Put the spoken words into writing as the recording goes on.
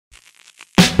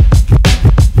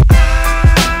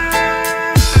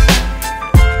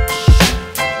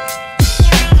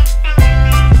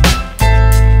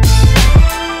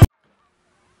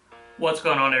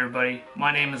What's going on, everybody?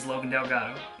 My name is Logan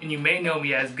Delgado, and you may know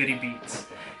me as Goody Beats.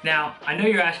 Now, I know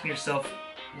you're asking yourself,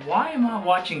 why am I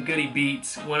watching Goody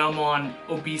Beats when I'm on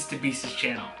Obese to Beast's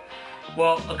channel?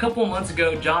 Well, a couple of months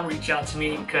ago, John reached out to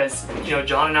me because,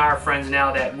 John and I are friends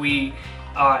now that we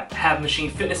have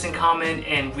machine fitness in common,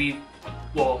 and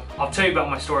well, I'll tell you about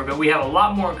my story, but we have a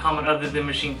lot more in common other than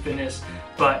machine fitness.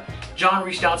 But John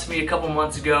reached out to me a couple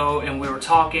months ago and we were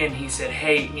talking. He said,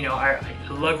 hey, I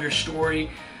love your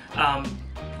story.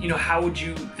 How would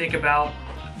you think about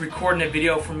recording a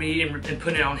video for me and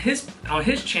putting it on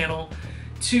his channel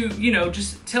to,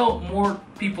 just tell more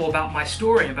people about my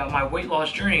story, about my weight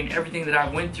loss journey and everything that I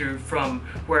went through from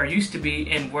where I used to be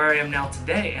and where I am now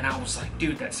today. And I was like,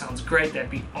 dude, that sounds great.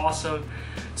 That'd be awesome.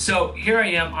 So here I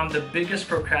am. I'm the biggest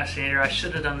procrastinator. I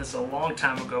should have done this a long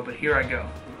time ago, but here I go.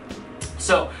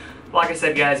 So, like I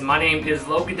said, guys, my name is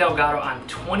Logan Delgado. I'm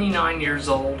 29 years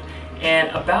old, and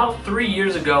about 3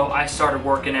 years ago, I started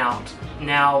working out.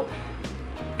 Now,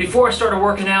 before I started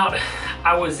working out,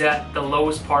 I was at the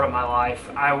lowest part of my life.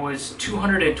 I was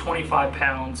 225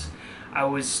 pounds. I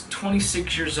was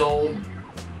 26 years old.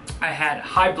 I had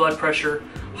high blood pressure,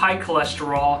 high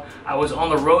cholesterol. I was on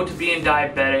the road to being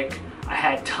diabetic. I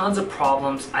had tons of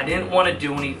problems. I didn't want to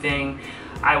do anything.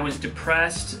 I was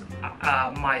depressed.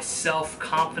 My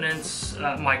self-confidence,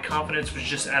 my confidence was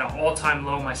just at an all-time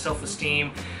low. My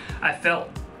self-esteem, I felt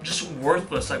just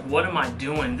worthless. Like, what am I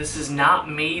doing? This is not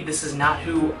me. This is not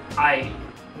who I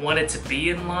wanted to be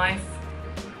in life.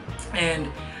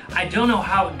 And I don't know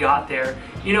how it got there.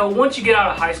 Once you get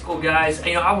out of high school, guys,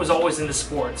 I was always into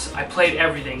sports. I played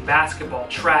everything: basketball,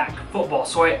 track, football.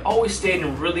 So I always stayed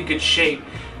in really good shape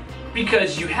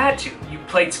because you had to. You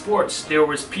played sports. There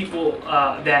was people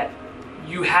that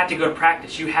you had to go to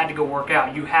practice, you had to go work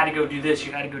out, you had to go do this,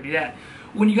 you had to go do that.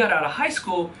 When you got out of high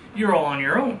school, you're all on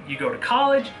your own. You go to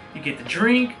college, you get to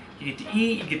drink, you get to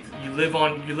eat, you live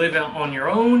out on your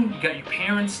own. You got your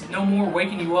parents no more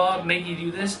waking you up, making you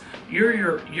do this. You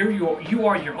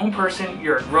are your own person.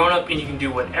 You're a grown up and you can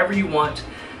do whatever you want.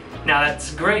 Now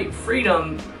that's great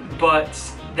freedom, but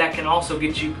that can also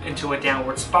get you into a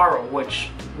downward spiral,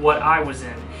 what I was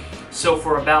in. So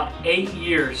for about 8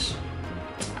 years,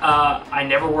 I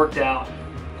never worked out.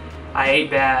 I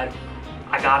ate bad.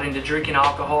 I got into drinking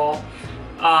alcohol.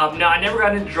 Now, I never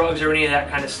got into drugs or any of that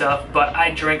kind of stuff, but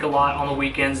I drank a lot on the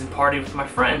weekends and partied with my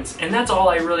friends. And that's all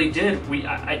I really did.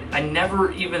 I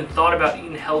never even thought about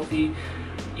eating healthy,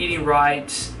 eating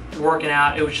right, working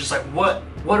out. It was just like, what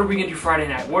are we gonna do Friday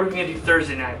night? What are we gonna do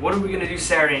Thursday night? What are we gonna do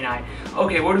Saturday night?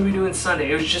 Okay, what are we doing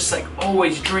Sunday? It was just like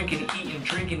always drinking,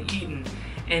 eating.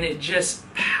 And it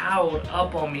just piled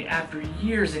up on me after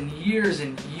years and years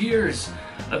and years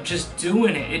of just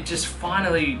doing it. It just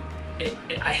finally,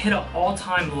 I hit an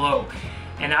all-time low.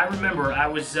 And I remember I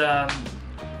was at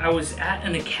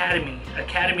an academy.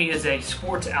 Academy is a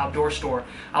sports outdoor store.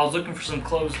 I was looking for some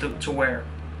clothes to wear,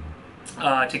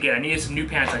 I needed some new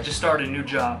pants. I just started a new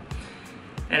job.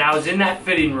 And I was in that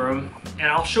fitting room, and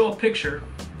I'll show a picture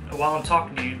while I'm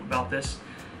talking to you about this.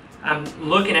 I'm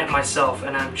looking at myself,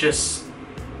 and I'm just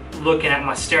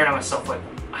staring at myself like,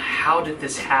 how did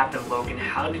this happen, Logan?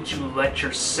 How did you let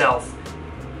yourself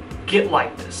get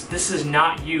like this? This is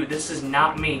not you. This is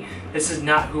not me. This is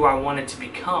not who I wanted to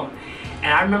become.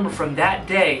 And I remember from that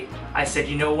day, I said,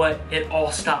 you know what? It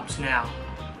all stops now.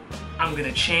 I'm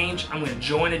gonna change. I'm gonna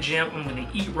join a gym. I'm gonna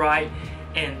eat right.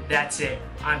 And that's it.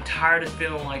 I'm tired of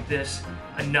feeling like this.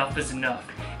 Enough is enough.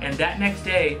 And that next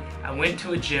day, I went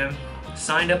to a gym,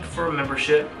 signed up for a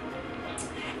membership,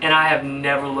 and I have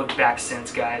never looked back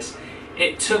since, guys.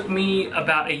 It took me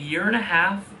about 1.5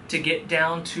 years to get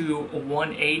down to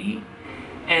 180.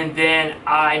 And then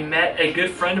I met a good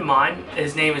friend of mine.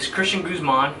 His name is Christian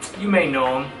Guzman. You may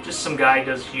know him, just some guy who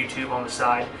does YouTube on the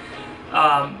side.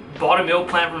 Bought a meal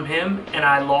plan from him, and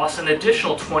I lost an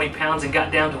additional 20 pounds and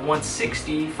got down to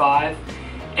 165.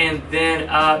 And then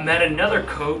met another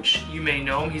coach. You may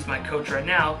know him. He's my coach right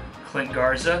now, Clint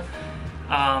Garza.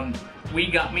 He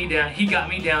got me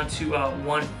down to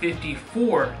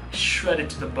 154, shredded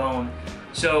to the bone.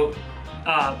 So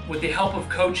with the help of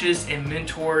coaches and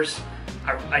mentors,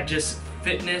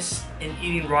 fitness and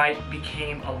eating right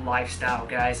became a lifestyle,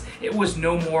 guys. It was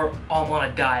no more, oh, I'm on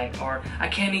a diet, or I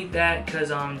can't eat that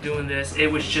because I'm doing this. It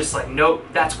was just like, nope,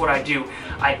 that's what I do.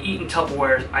 I eat in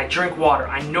Tupperwares. I drink water.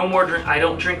 I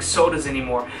don't drink sodas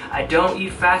anymore. I don't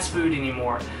eat fast food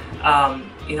anymore.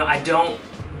 I don't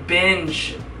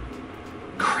binge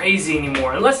crazy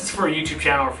anymore, unless it's for a YouTube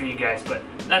channel or for you guys, but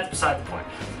that's beside the point.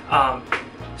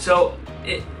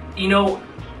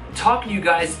 Talking to you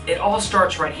guys, it all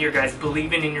starts right here, guys,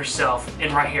 believing in yourself,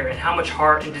 and right here, and how much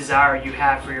heart and desire you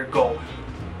have for your goal.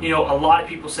 You know, a lot of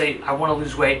people say, I want to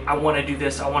lose weight, I want to do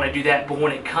this, I want to do that, but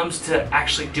when it comes to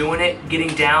actually doing it, getting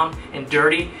down and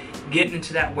dirty, getting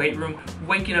into that weight room,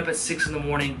 waking up at 6 in the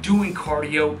morning, doing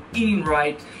cardio, eating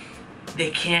right,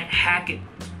 they can't hack it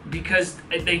because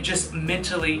they just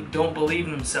mentally don't believe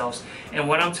in themselves. And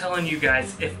what I'm telling you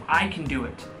guys, if I can do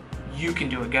it, you can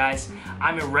do it, guys.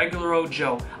 I'm a regular old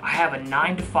Joe. I have a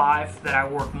 9 to 5 that I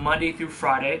work Monday through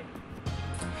Friday.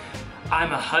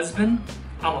 I'm a husband,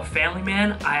 I'm a family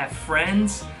man, I have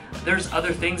friends, there's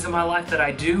other things in my life that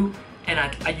I do,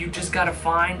 and you just gotta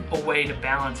find a way to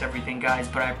balance everything, guys.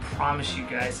 But I promise you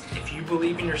guys, if you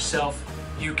believe in yourself,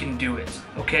 you can do it,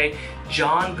 okay?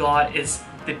 John Glaude is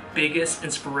the biggest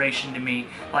inspiration to me.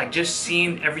 Like, just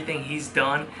seeing everything he's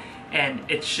done, and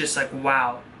it's just like,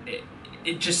 wow.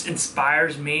 It just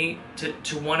inspires me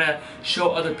to want to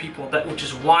show other people that, which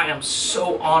is why I'm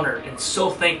so honored and so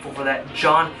thankful for that.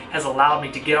 John has allowed me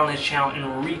to get on his channel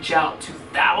and reach out to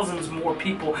thousands more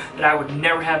people that I would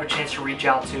never have a chance to reach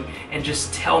out to, and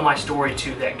just tell my story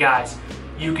to, that guys,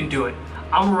 you can do it.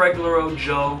 I'm a regular old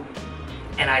Joe,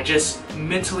 and I just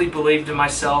mentally believed in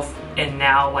myself, and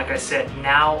now, like I said,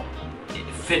 now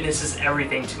fitness is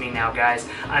everything to me now, guys.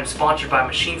 I'm sponsored by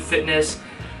Machine Fitness.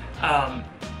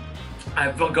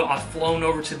 I've flown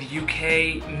over to the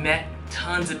UK, met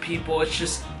tons of people. It's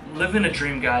just living a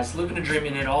dream, guys, living a dream,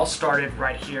 and it all started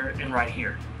right here and right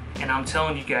here. And I'm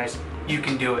telling you guys, you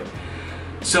can do it.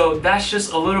 So that's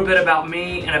just a little bit about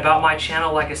me and about my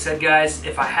channel. Like I said, guys,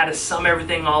 if I had to sum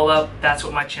everything all up, that's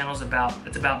what my channel's about.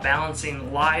 It's about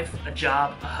balancing life, a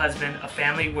job, a husband, a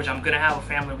family, which I'm gonna have a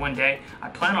family one day. I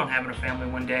plan on having a family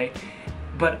one day.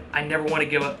 But I never want to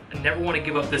give up. I never want to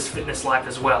give up this fitness life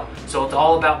as well. So it's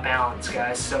all about balance,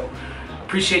 guys. So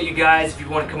appreciate you guys. If you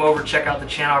want to come over, check out the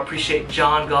channel. I appreciate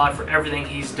John Glaude for everything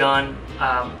he's done.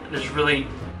 There's really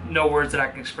no words that I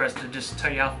can express to just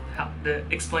tell you to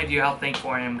explain to you how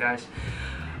thankful I am, guys.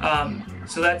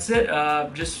 So that's it.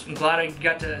 I'm glad I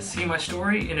got to see my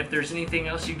story. And if there's anything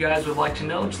else you guys would like to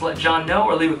know, just let John know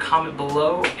or leave a comment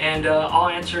below, and I'll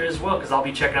answer it as well, because I'll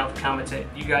be checking out the comments that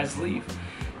you guys leave.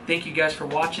 Thank you guys for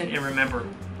watching, and remember,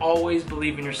 always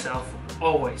believe in yourself.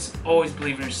 Always, always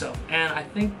believe in yourself. And I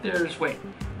think there's, wait,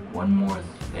 one more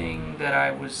thing that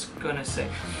I was gonna say.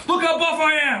 Look how buff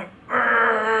I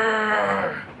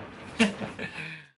am!